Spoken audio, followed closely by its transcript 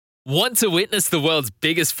Want to witness the world's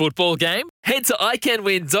biggest football game? Head to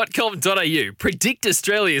iCanWin.com.au, predict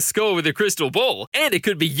Australia's score with a crystal ball, and it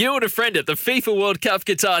could be you and a friend at the FIFA World Cup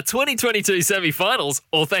Qatar 2022 semi-finals,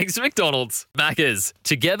 all thanks to McDonald's. Maccas,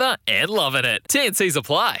 together and loving it. TNCs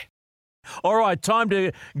apply. All right, time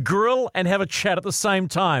to grill and have a chat at the same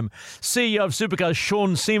time. CEO of Supercars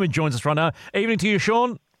Sean Seamer joins us right now. Evening to you,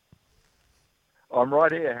 Sean. I'm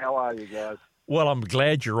right here. How are you guys? Well, I'm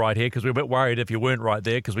glad you're right here because we were a bit worried if you weren't right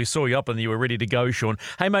there because we saw you up and you were ready to go, Sean.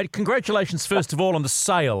 Hey, mate, congratulations, first of all, on the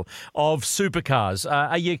sale of Supercars.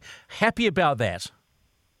 Are you happy about that?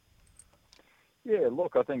 Yeah,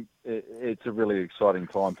 look, I think it's a really exciting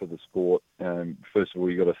time for the sport. First of all,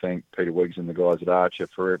 you've got to thank Peter Wiggs and the guys at Archer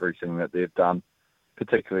for everything that they've done,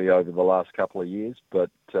 particularly over the last couple of years. But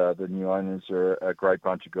the new owners are a great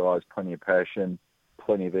bunch of guys, plenty of passion,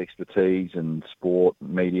 plenty of expertise in sport,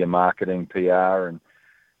 media, marketing, PR, and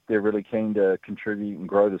they're really keen to contribute and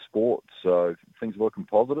grow the sport. So things are looking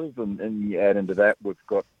positive. And you add into that, we've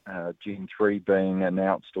got Gen 3 being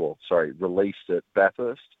released at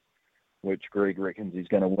Bathurst, which Greg reckons he's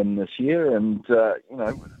going to win this year. And,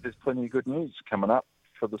 there's plenty of good news coming up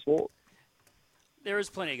for the sport. There is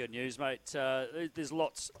plenty of good news, mate. There's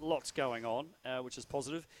lots going on, which is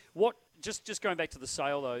positive. Just going back to the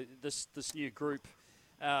sale, though, this new group,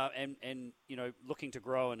 and looking to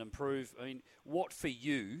grow and improve. I mean, what for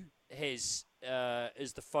you is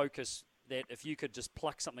the focus that if you could just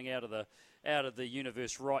pluck something out of the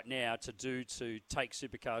universe right now to take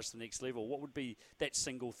Supercars to the next level, what would be that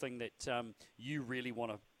single thing that you really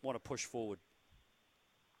want to push forward?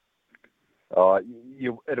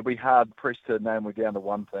 It'll be hard pressed to name down to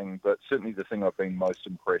one thing, but certainly the thing I've been most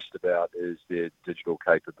impressed about is their digital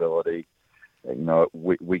capability.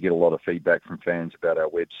 We get a lot of feedback from fans about our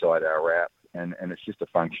website, our app, and it's just a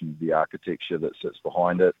function of the architecture that sits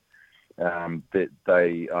behind it. That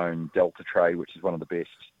they own Delta Trade, which is one of the best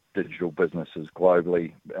digital businesses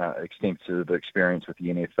globally, extensive experience with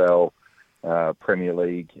the NFL, Premier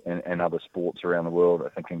League, and other sports around the world, I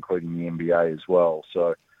think including the NBA as well.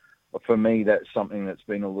 So for me, that's something that's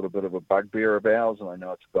been a little bit of a bugbear of ours, and I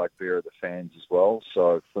know it's a bugbear of the fans as well.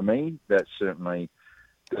 So for me, that's certainly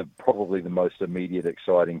probably the most immediate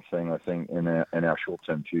exciting thing, I think, in our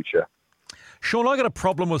short-term future. Sean, I got a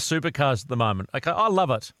problem with Supercars at the moment. Okay, I love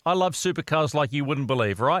it. I love Supercars like you wouldn't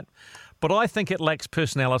believe, right? But I think it lacks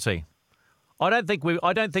personality. I don't think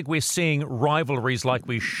we're seeing rivalries like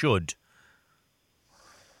we should.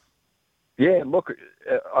 Yeah, look,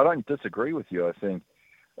 I don't disagree with you. I think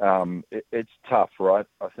it's tough, right?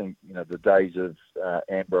 I think the days of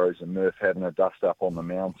Ambrose and Murph having a dust up on the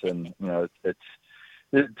mountain.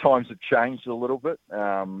 Times have changed a little bit,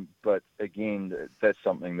 but again, that's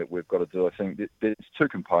something that we've got to do. I think there's two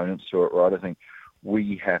components to it, right? I think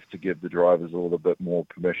we have to give the drivers a little bit more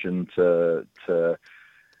permission to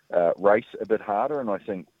race a bit harder, and I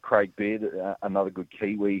think Craig Baird, another good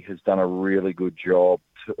Kiwi, has done a really good job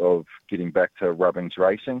of getting back to Rubbings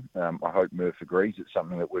racing. I hope Murph agrees. It's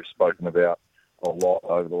something that we've spoken about a lot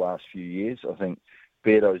over the last few years. I think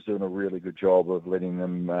Beardo's doing a really good job of letting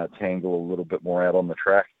them tangle a little bit more out on the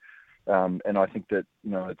track. And I think that,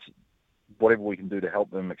 it's whatever we can do to help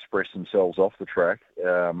them express themselves off the track,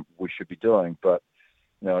 we should be doing. But,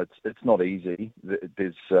 it's not easy.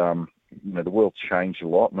 There's, the world's changed a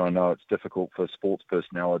lot, and I know it's difficult for sports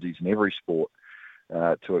personalities in every sport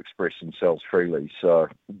to express themselves freely. So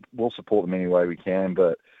we'll support them any way we can.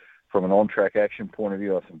 But from an on-track action point of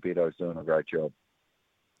view, I think Beardo's doing a great job.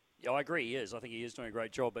 Yeah, I agree. He is. I think he is doing a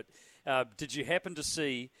great job. But did you happen to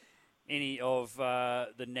see any of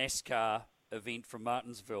the NASCAR event from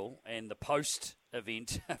Martinsville and the post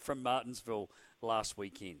event from Martinsville last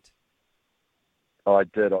weekend? I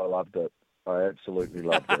did. I loved it. I absolutely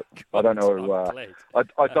loved it. I don't know.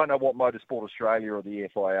 I don't know what Motorsport Australia or the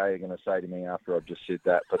FIA are going to say to me after I've just said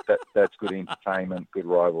that. But that's good entertainment, good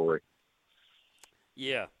rivalry.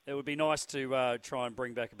 Yeah, it would be nice to try and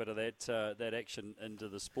bring back a bit of that action into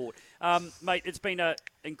the sport. Mate, it's been an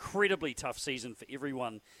incredibly tough season for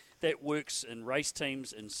everyone that works in race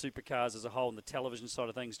teams and supercars as a whole, and the television side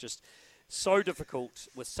of things. Just so difficult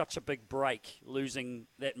with such a big break, losing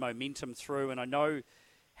that momentum through. And I know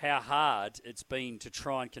how hard it's been to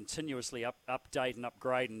try and continuously update and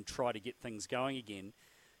upgrade and try to get things going again.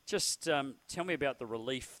 Just tell me about the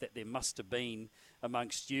relief that there must have been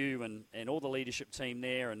amongst you and all the leadership team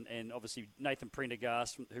there, and obviously Nathan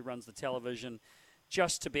Prendergast, who runs the television,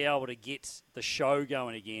 just to be able to get the show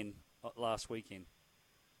going again last weekend.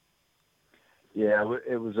 Yeah,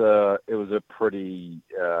 it was a pretty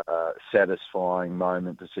satisfying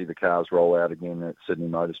moment to see the cars roll out again at Sydney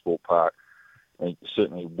Motorsport Park.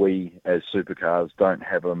 certainly we as Supercars don't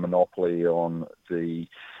have a monopoly on the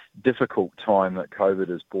difficult time that COVID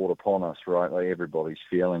has brought upon us, right? Like everybody's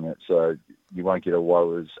feeling it, so you won't get a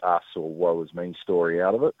woe is us or woe is me story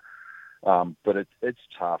out of it. But it's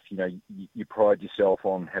tough. You pride yourself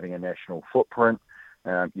on having a national footprint.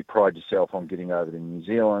 You pride yourself on getting over to New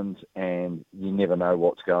Zealand, and you never know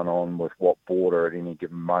what's going on with what border at any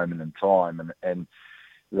given moment in time. And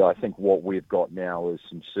I think what we've got now is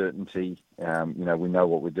some certainty. We know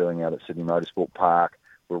what we're doing out at Sydney Motorsport Park.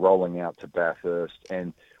 We're rolling out to Bathurst,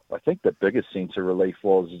 and I think the biggest sense of relief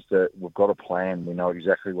is that we've got a plan. We know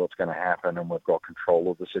exactly what's going to happen, and we've got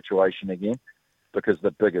control of the situation again. Because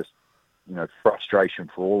the biggest, frustration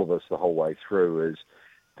for all of us the whole way through is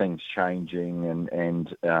things changing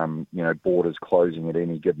and borders closing at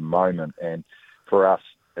any given moment. And for us,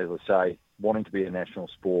 as I say, wanting to be a national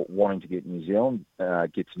sport, wanting to get to New Zealand,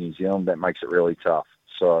 that makes it really tough.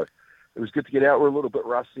 So it was good to get out. We're a little bit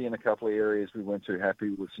rusty in a couple of areas. We weren't too happy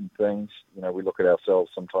with some things. We look at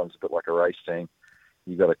ourselves sometimes a bit like a race team.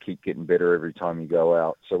 You got to keep getting better every time you go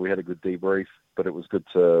out. So we had a good debrief, but it was good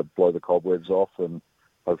to blow the cobwebs off, and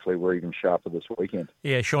hopefully we're even sharper this weekend.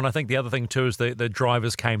 Yeah, Sean, I think the other thing too is the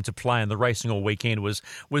drivers came to play, and the racing all weekend was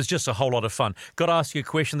just a whole lot of fun. Got to ask you a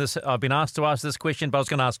question. I've been asked to ask this question, but I was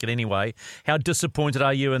going to ask it anyway. How disappointed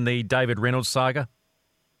are you in the David Reynolds saga?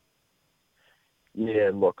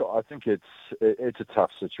 Yeah, look, I think it's a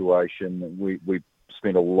tough situation. We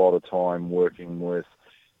spent a lot of time working with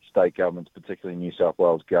state governments, particularly New South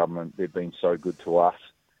Wales government. They've been so good to us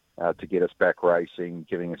to get us back racing,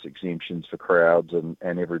 giving us exemptions for crowds, and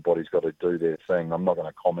everybody's got to do their thing. I'm not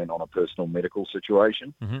going to comment on a personal medical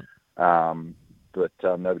situation, but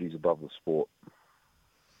nobody's above the sport.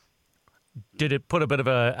 Did it put a bit of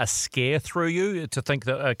a scare through you to think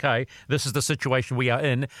that, okay, this is the situation we are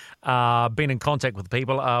in, been in contact with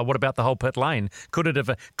people, what about the whole pit lane? Could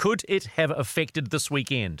it have affected this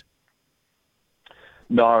weekend?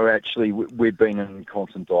 No, actually, we've been in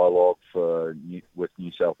constant dialogue with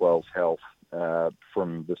New South Wales Health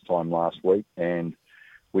from this time last week, and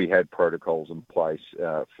we had protocols in place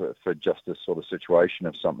for just this sort of situation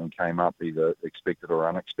if something came up, either expected or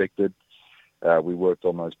unexpected. We worked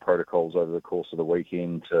on those protocols over the course of the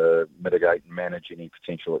weekend to mitigate and manage any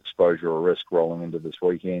potential exposure or risk rolling into this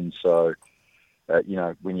weekend. So,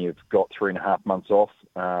 when you've got 3.5 months off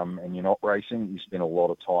and you're not racing, you spend a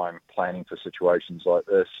lot of time planning for situations like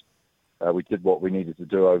this. We did what we needed to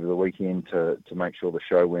do over the weekend to make sure the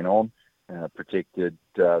show went on, protected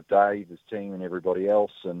Dave, his team, and everybody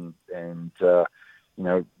else, and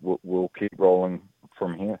we'll keep rolling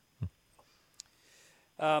from here.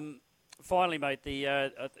 Finally, mate, I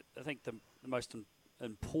think the most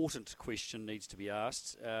important question needs to be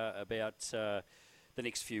asked about the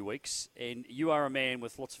next few weeks. And you are a man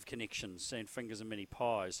with lots of connections and fingers in many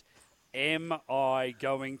pies. Am I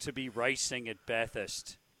going to be racing at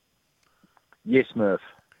Bathurst? Yes, Murph.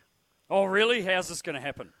 Oh, really? How's this going to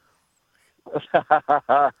happen?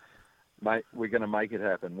 Mate, we're going to make it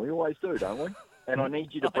happen. We always do, don't we? And I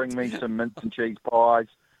need you to bring me some mince and cheese pies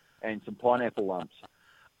and some pineapple lumps.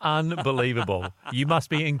 Unbelievable. You must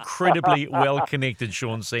be incredibly well connected,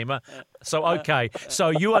 Sean Seamer. So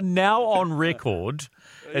you are now on record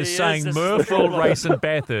as saying Murph will race in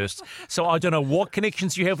Bathurst. So I don't know what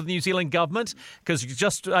connections you have with the New Zealand government, because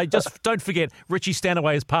just don't forget, Richie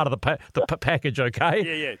Stanaway is part of the package,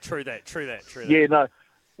 okay? Yeah, true that. Yeah, no,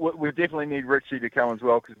 we definitely need Richie to come as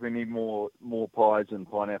well, because we need more pies and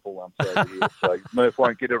pineapple lumps over here. So Murph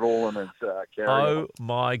won't get it all in his carry-on. Oh,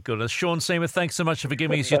 my goodness. Sean Seamer, thanks so much for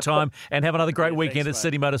giving us your time, and have another great weekend at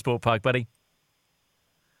Sydney Motorsport Park, buddy.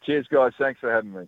 Cheers, guys. Thanks for having me.